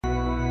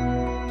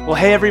Well,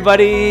 hey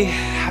everybody,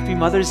 happy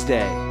Mother's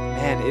Day.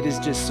 Man, it is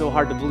just so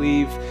hard to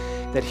believe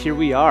that here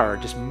we are,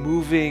 just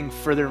moving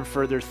further and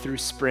further through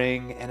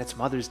spring, and it's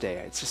Mother's Day.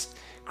 It's just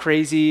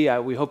crazy.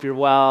 We hope you're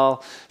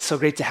well. So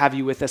great to have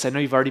you with us. I know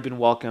you've already been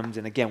welcomed,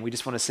 and again, we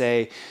just want to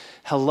say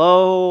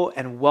hello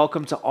and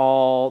welcome to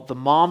all the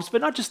moms,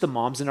 but not just the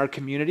moms in our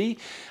community,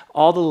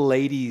 all the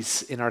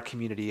ladies in our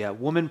community.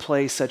 Women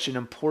play such an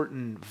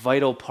important,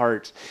 vital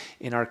part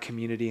in our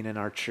community and in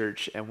our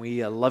church, and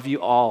we love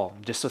you all.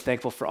 I'm just so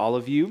thankful for all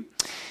of you,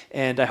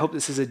 and I hope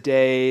this is a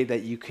day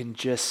that you can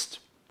just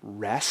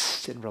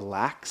rest and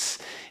relax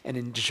and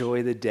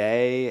enjoy the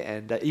day.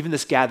 And even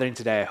this gathering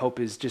today, I hope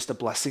is just a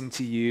blessing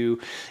to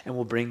you and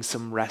will bring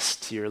some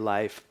rest to your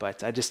life.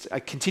 But I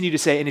continue to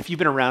say, and if you've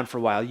been around for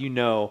a while, you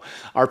know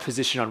our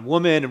position on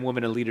women and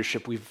women in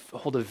leadership. We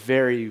hold a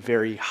very,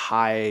 very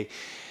high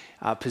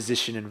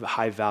position and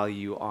high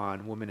value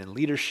on women in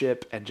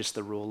leadership and just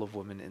the role of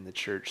women in the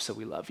church. So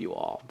we love you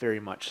all very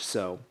much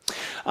so.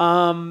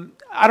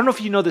 I don't know if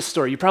you know this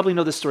story. You probably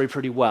know this story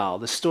pretty well.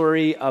 The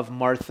story of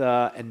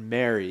Martha and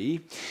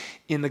Mary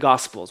in the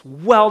Gospels.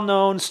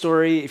 Well-known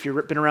story. If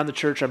you've been around the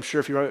church, I'm sure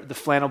if you're the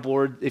flannel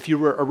board, if you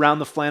were around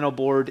the flannel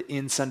board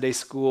in Sunday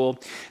school,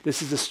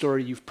 this is a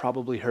story you've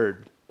probably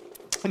heard.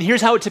 And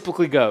here's how it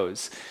typically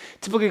goes.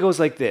 It typically goes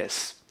like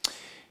this.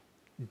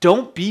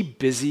 Don't be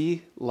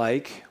busy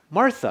like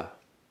Martha,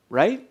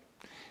 right?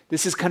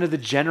 This is kind of the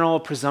general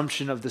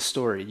presumption of the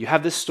story. You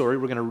have this story,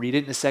 we're going to read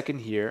it in a second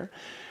here,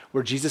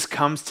 where Jesus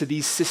comes to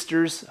these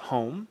sisters'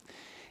 home.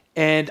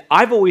 And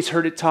I've always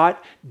heard it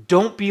taught,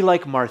 don't be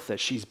like Martha.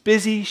 She's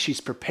busy, she's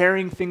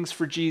preparing things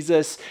for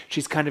Jesus,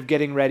 she's kind of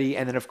getting ready.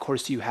 And then, of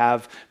course, you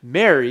have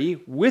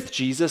Mary with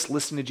Jesus,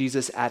 listening to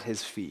Jesus at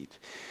his feet.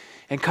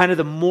 And kind of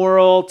the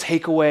moral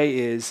takeaway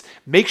is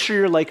make sure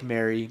you're like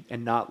Mary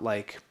and not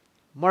like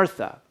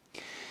Martha.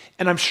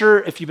 And I'm sure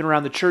if you've been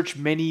around the church,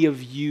 many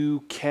of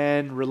you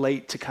can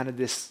relate to kind of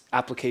this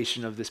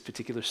application of this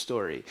particular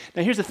story.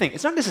 Now, here's the thing.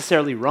 It's not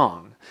necessarily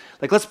wrong.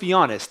 Like, let's be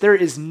honest. There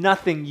is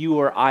nothing you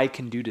or I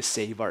can do to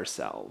save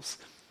ourselves.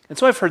 And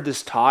so I've heard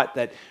this taught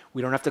that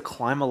we don't have to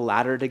climb a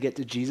ladder to get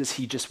to Jesus.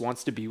 He just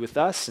wants to be with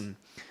us. And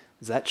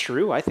is that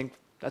true? I think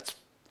that's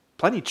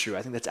plenty true.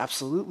 I think that's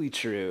absolutely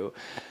true.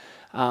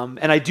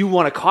 And I do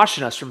want to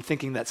caution us from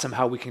thinking that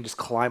somehow we can just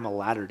climb a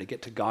ladder to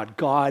get to God.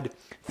 God,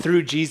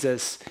 through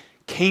Jesus,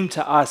 came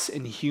to us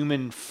in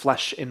human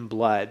flesh and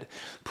blood,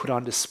 put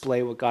on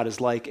display what God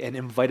is like, and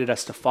invited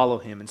us to follow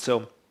him. And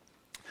so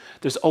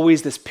there's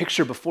always this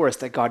picture before us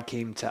that God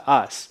came to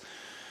us.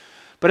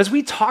 But as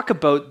we talk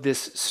about this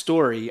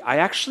story, I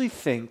actually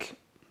think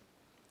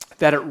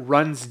that it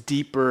runs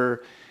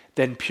deeper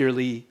than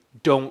purely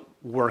don't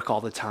work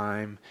all the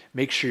time,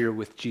 make sure you're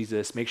with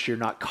Jesus, make sure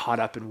you're not caught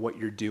up in what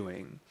you're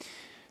doing.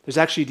 There's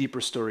actually a deeper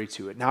story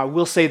to it. Now, I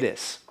will say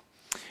this.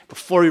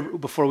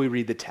 Before we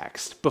read the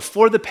text.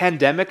 Before the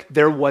pandemic,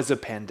 there was a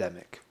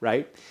pandemic,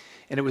 right?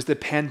 And it was the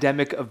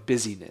pandemic of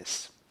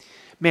busyness.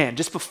 Man,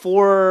 just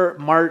before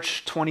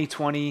March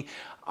 2020,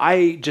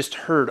 I just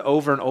heard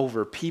over and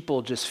over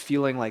people just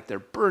feeling like they're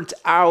burnt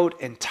out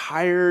and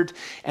tired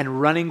and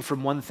running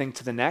from one thing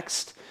to the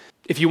next.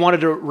 If you wanted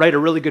to write a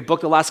really good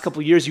book the last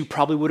couple of years, you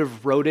probably would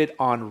have wrote it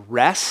on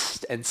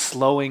rest and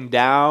slowing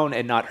down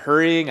and not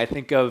hurrying. I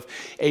think of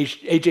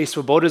A.J.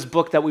 Swoboda's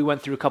book that we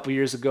went through a couple of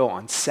years ago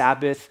on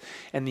Sabbath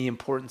and the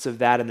importance of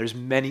that. And there's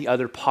many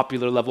other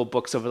popular level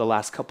books over the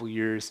last couple of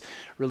years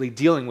really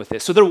dealing with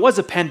this. So there was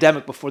a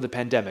pandemic before the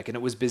pandemic, and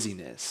it was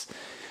busyness.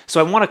 So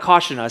I want to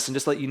caution us and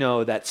just let you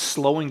know that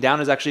slowing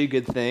down is actually a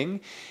good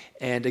thing.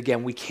 And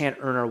again, we can't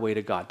earn our way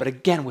to God. But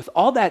again, with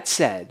all that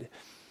said,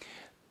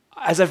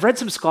 as I've read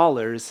some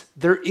scholars,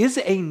 there is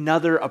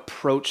another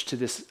approach to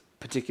this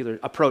particular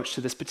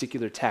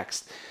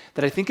text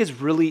that I think is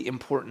really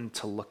important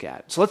to look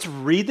at. So let's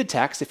read the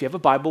text. If you have a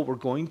Bible, we're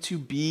going to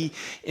be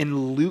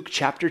in Luke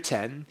chapter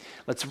 10.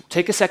 Let's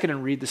take a second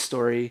and read the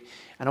story.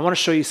 And I want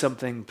to show you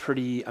something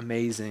pretty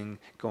amazing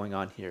going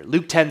on here.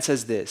 Luke 10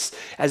 says this: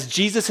 As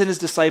Jesus and his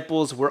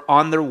disciples were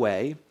on their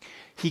way,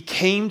 he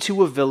came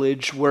to a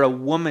village where a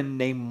woman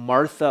named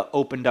Martha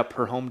opened up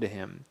her home to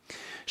him.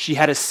 She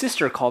had a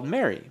sister called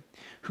Mary,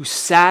 who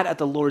sat at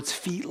the Lord's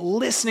feet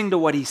listening to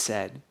what he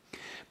said.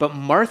 But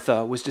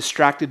Martha was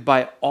distracted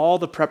by all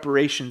the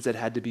preparations that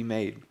had to be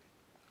made.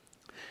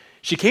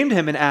 She came to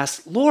him and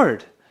asked,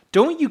 "Lord,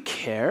 don't you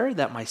care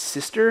that my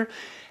sister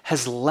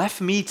has left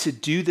me to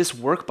do this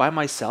work by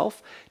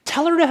myself?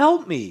 Tell her to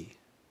help me."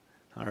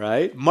 All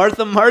right.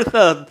 "Martha,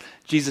 Martha,"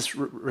 Jesus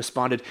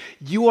responded,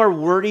 "you are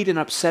worried and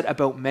upset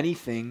about many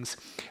things,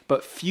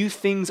 but few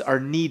things are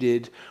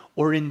needed,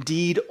 or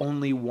indeed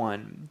only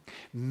one.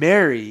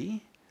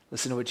 Mary,"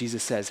 listen to what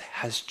Jesus says,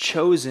 "has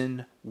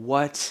chosen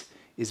what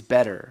is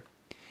better,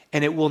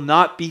 and it will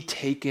not be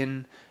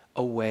taken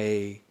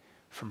away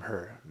from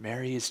her."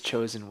 Mary has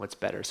chosen what's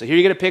better. So here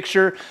you get a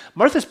picture.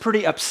 Martha's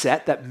pretty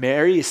upset that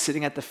Mary is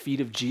sitting at the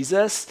feet of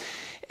Jesus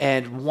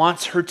and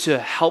wants her to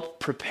help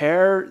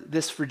prepare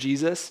this for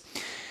Jesus.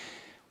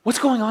 What's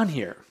going on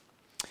here?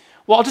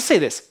 Well, I'll just say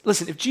this.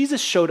 Listen, if Jesus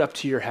showed up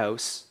to your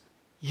house,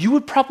 you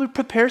would probably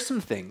prepare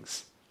some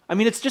things. I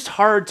mean, it's just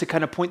hard to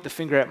kind of point the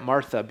finger at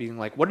Martha, being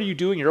like, what are you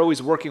doing? You're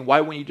always working. Why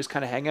wouldn't you just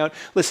kind of hang out?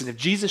 Listen, if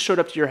Jesus showed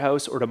up to your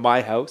house or to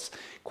my house,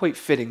 quite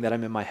fitting that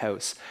I'm in my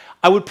house,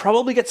 I would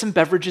probably get some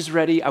beverages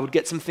ready. I would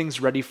get some things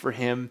ready for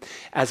him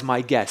as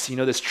my guest. You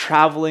know, this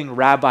traveling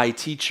rabbi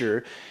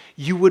teacher,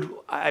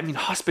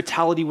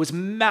 hospitality was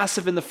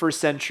massive in the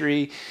first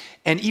century.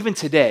 And even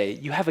today,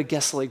 you have a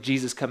guest like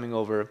Jesus coming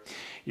over,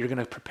 you're going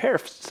to prepare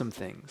some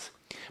things.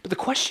 But the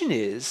question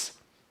is,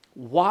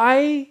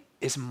 why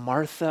is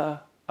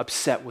Martha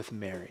upset with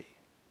Mary?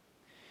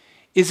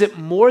 Is it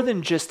more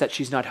than just that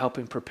she's not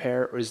helping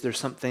prepare, or is there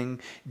something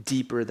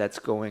deeper that's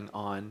going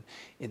on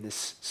in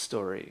this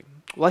story?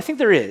 Well, I think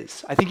there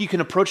is. I think you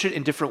can approach it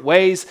in different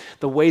ways.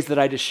 The ways that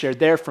I just shared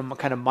there from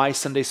kind of my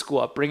Sunday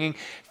school upbringing,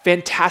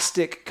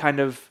 fantastic kind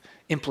of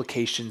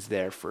implications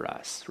there for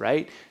us,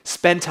 right?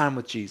 Spend time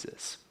with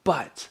Jesus.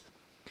 But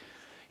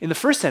in the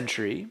first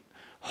century,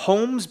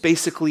 homes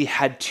basically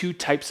had two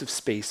types of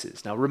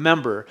spaces. Now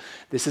remember,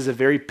 this is a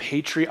very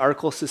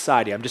patriarchal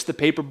society. I'm just the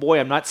paper boy.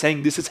 I'm not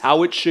saying this is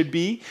how it should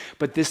be,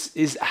 but this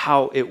is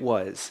how it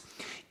was.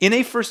 In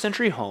a first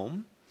century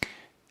home,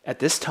 at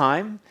this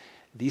time,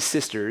 these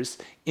sisters,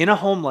 in a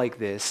home like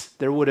this,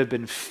 there would have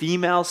been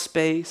female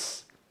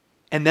space,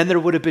 and then there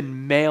would have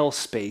been male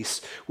space,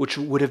 which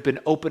would have been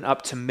open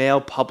up to male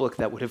public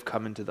that would have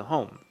come into the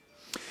home.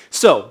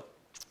 So,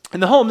 in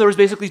the home, there was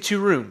basically two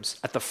rooms.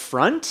 At the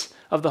front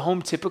of the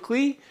home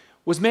typically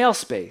was male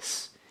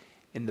space.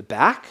 In the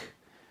back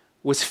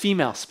was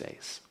female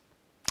space.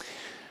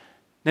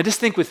 Now just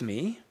think with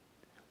me,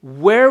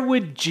 where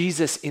would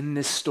Jesus in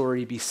this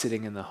story be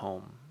sitting in the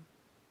home?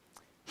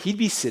 He'd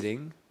be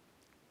sitting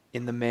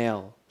in the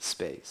male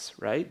space,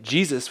 right?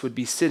 Jesus would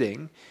be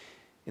sitting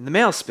in the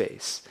male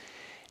space.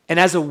 And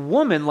as a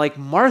woman like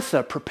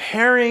Martha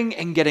preparing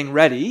and getting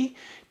ready,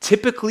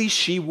 typically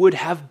she would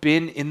have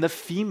been in the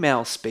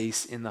female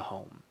space in the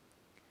home.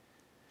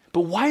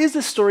 But why is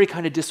this story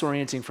kind of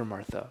disorienting for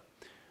Martha?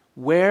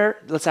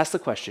 Let's ask the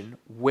question,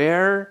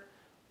 where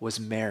was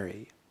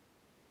Mary?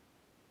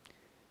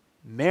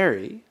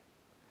 Mary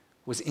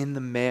was in the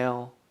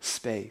male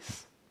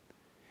space.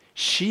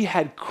 She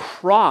had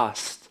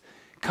crossed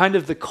kind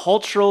of the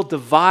cultural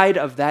divide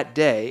of that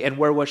day. And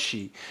where was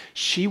she?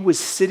 She was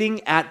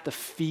sitting at the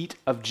feet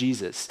of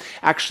Jesus.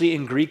 Actually,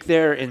 in Greek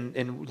there,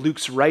 in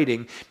Luke's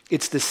writing,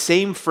 it's the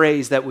same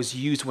phrase that was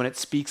used when it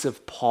speaks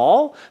of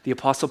Paul, the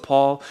Apostle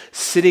Paul,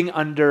 sitting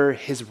under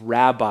his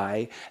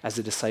rabbi as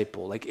a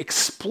disciple. Like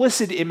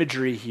explicit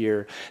imagery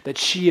here that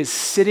she is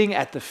sitting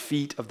at the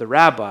feet of the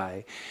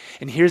rabbi.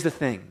 And here's the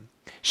thing.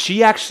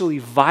 She actually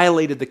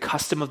violated the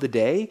custom of the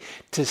day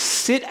to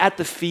sit at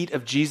the feet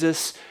of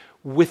Jesus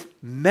with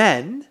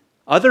men,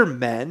 other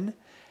men,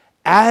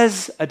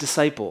 as a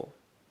disciple.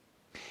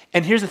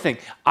 And here's the thing.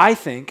 I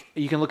think,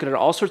 you can look at it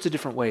all sorts of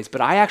different ways, but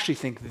I actually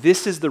think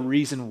this is the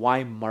reason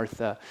why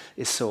Martha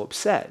is so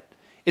upset.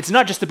 It's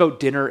not just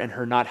about dinner and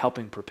her not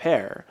helping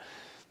prepare.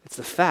 It's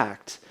the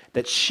fact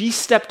that she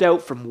stepped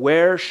out from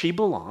where she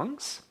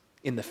belongs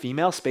in the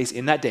female space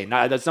in that day.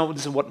 This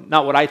is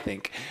not what I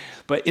think.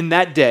 But in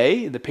that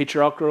day, in the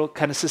patriarchal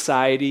kind of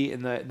society,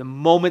 in the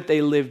moment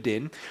they lived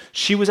in,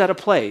 she was at a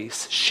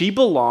place. She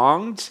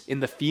belonged in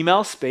the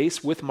female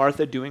space with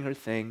Martha doing her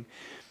thing.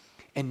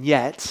 And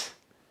yet,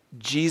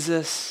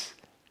 Jesus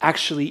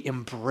actually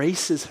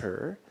embraces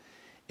her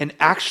and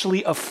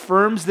actually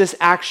affirms this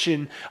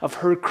action of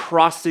her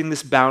crossing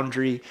this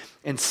boundary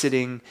and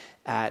sitting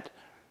at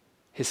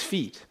his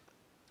feet.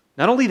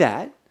 Not only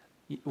that,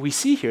 we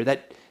see here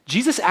that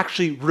Jesus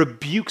actually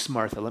rebukes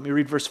Martha. Let me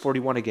read verse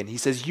 41 again. He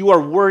says, "You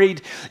are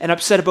worried and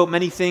upset about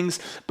many things,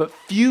 but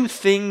few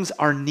things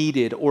are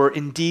needed, or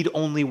indeed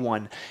only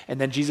one." And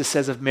then Jesus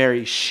says of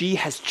Mary, "She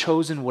has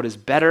chosen what is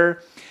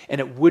better,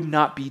 and it would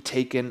not be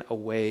taken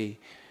away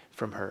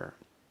from her."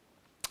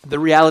 The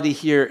reality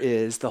here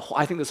is,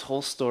 I think this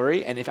whole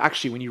story, and if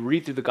actually when you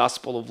read through the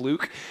Gospel of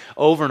Luke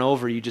over and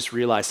over, you just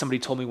realize, somebody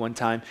told me one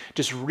time,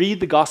 just read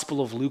the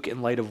Gospel of Luke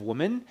in light of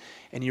women,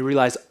 and you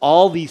realize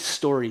all these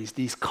stories,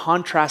 these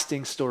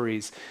contrasting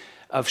stories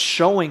of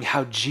showing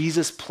how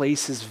Jesus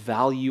places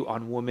value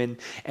on women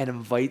and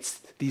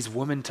invites these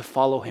women to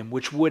follow him,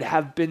 which would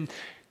have been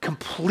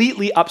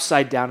completely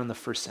upside down in the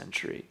first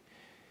century.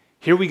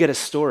 Here we get a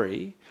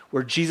story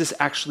where Jesus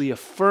actually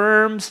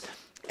affirms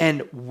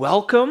and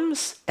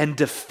welcomes and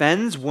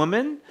defends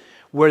women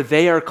where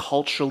they are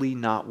culturally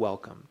not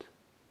welcomed.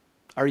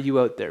 Are you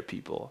out there,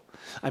 people?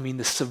 I mean,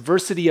 the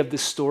subversity of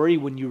this story,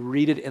 when you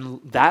read it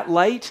in that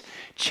light,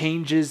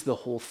 changes the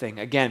whole thing.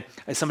 Again,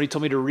 as somebody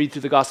told me to read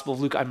through the Gospel of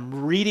Luke,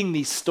 I'm reading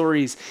these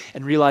stories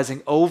and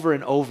realizing over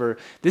and over,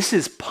 this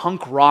is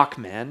punk rock,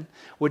 man.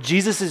 What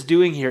Jesus is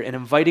doing here and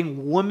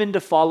inviting women to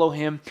follow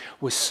him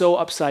was so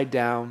upside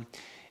down.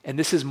 And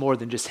this is more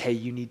than just, hey,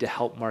 you need to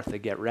help Martha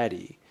get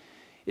ready.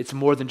 It's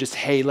more than just,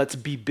 hey, let's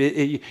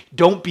be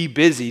don't be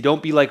busy.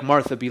 Don't be like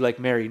Martha, be like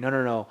Mary.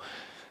 No.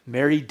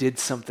 Mary did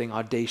something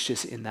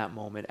audacious in that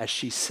moment as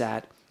she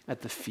sat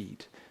at the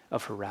feet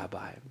of her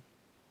rabbi.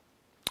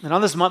 And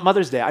on this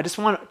Mother's Day, I just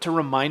want to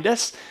remind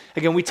us,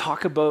 again, we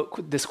talk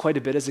about this quite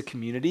a bit as a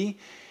community.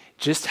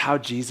 just how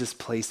Jesus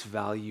placed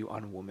value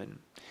on women.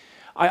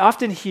 I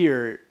often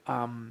hear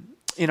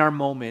in our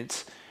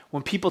moments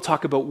when people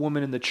talk about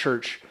women in the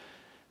church,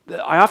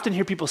 I often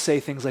hear people say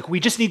things like, we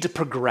just need to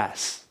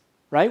progress,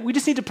 right? We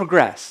just need to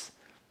progress.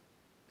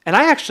 And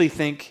I actually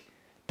think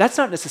that's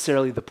not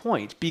necessarily the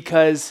point,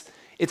 because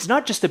it's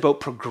not just about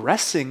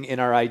progressing in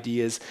our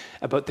ideas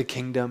about the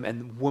kingdom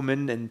and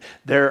women and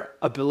their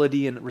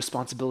ability and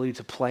responsibility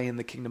to play in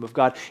the kingdom of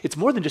God. It's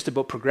more than just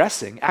about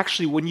progressing.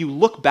 Actually, when you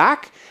look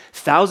back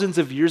thousands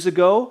of years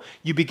ago,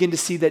 you begin to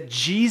see that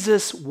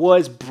Jesus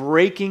was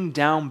breaking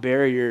down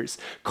barriers,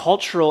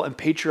 cultural and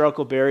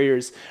patriarchal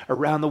barriers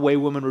around the way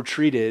women were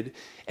treated.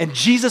 And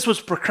Jesus was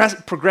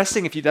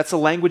progressing, if that's the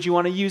language you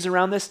want to use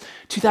around this,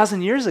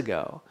 2,000 years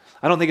ago.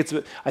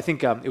 I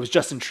think it was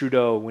Justin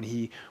Trudeau when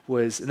he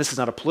was, and this is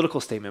not a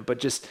political statement, but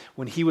just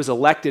when he was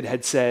elected,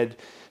 had said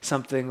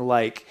something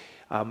like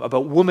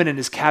about women in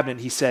his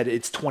cabinet, he said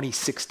it's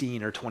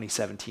 2016 or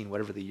 2017,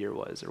 whatever the year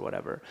was or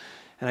whatever.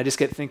 And I just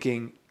get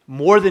thinking,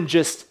 more than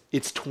just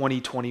it's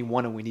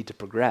 2021 and we need to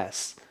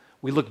progress.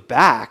 We look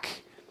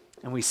back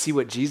and we see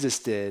what Jesus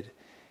did,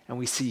 and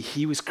we see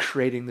he was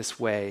creating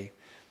this way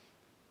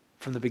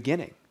from the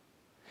beginning.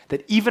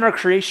 That even our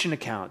creation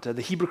account,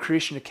 the Hebrew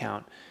creation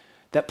account,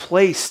 that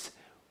placed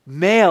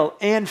male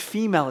and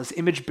female as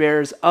image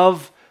bearers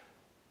of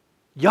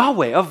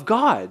Yahweh, of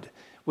God,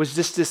 was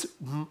just this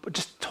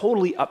just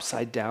totally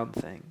upside down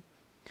thing.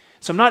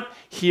 So I'm not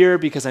here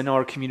because I know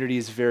our community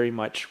is very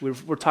much,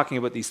 we're talking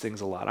about these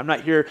things a lot. I'm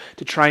not here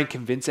to try and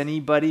convince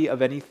anybody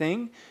of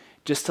anything,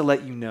 just to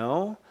let you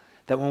know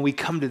that when we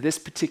come to this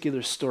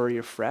particular story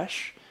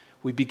afresh,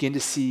 we begin to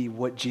see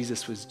what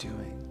Jesus was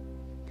doing.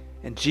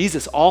 And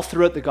Jesus, all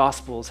throughout the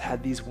Gospels,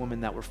 had these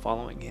women that were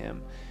following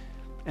him.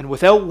 And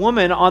without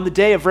woman on the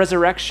day of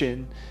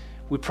resurrection,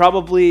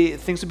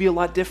 things would be a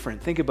lot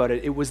different. Think about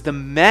it. It was the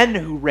men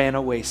who ran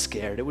away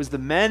scared. It was the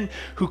men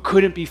who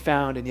couldn't be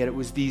found, and yet it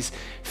was these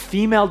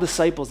female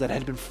disciples that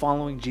had been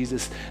following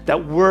Jesus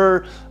that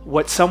were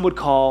what some would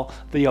call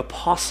the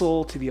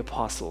apostle to the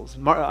apostles.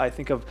 I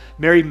think of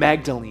Mary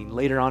Magdalene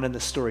later on in the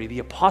story, the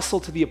apostle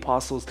to the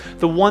apostles,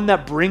 the one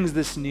that brings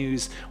this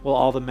news while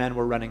all the men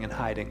were running and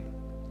hiding.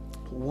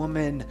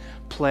 Women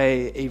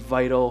play a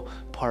vital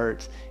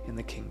part in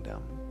the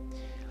kingdom.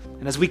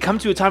 And as we come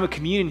to a time of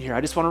communion here,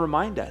 I just want to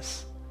remind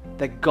us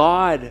that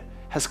God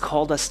has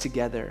called us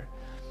together.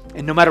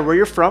 And no matter where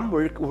you're from,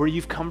 where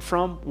you've come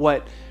from,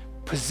 what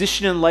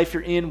position in life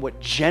you're in, what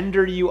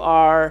gender you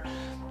are,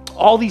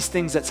 all these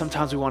things that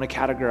sometimes we want to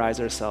categorize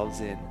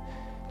ourselves in,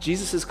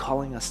 Jesus is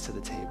calling us to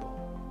the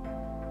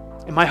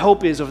table. And my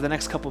hope is over the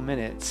next couple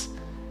minutes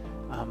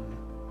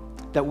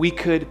that we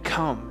could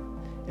come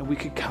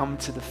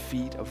to the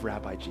feet of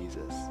Rabbi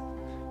Jesus.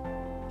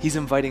 He's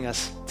inviting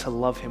us to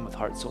love him with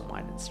heart, soul,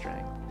 mind, and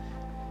strength.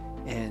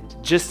 And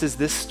just as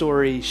this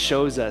story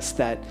shows us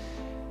that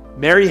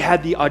Mary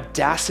had the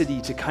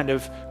audacity to kind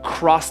of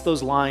cross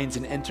those lines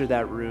and enter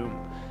that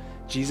room,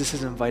 Jesus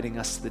is inviting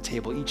us to the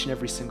table, each and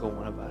every single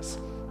one of us,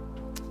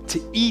 to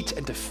eat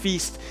and to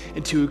feast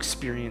and to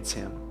experience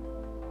him.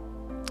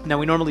 Now,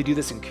 we normally do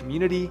this in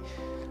community,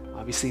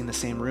 obviously in the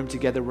same room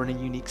together. We're in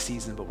a unique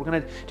season, but we're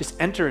going to just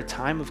enter a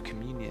time of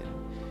communion.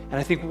 And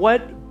I think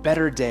what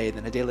better day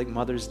than a day like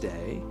Mother's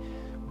Day,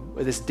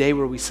 or this day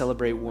where we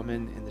celebrate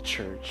women in the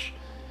church,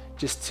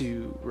 just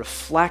to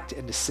reflect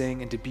and to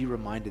sing and to be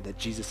reminded that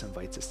Jesus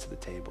invites us to the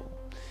table.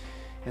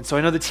 And so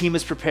I know the team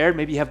is prepared.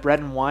 Maybe you have bread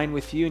and wine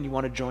with you and you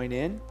want to join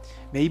in.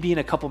 Maybe in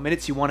a couple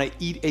minutes you want to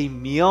eat a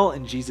meal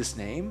in Jesus'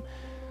 name.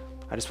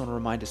 I just want to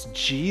remind us,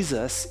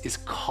 Jesus is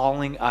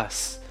calling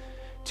us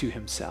to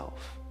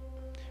himself.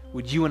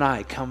 Would you and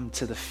I come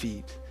to the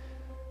feet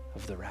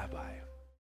of the Rabbi?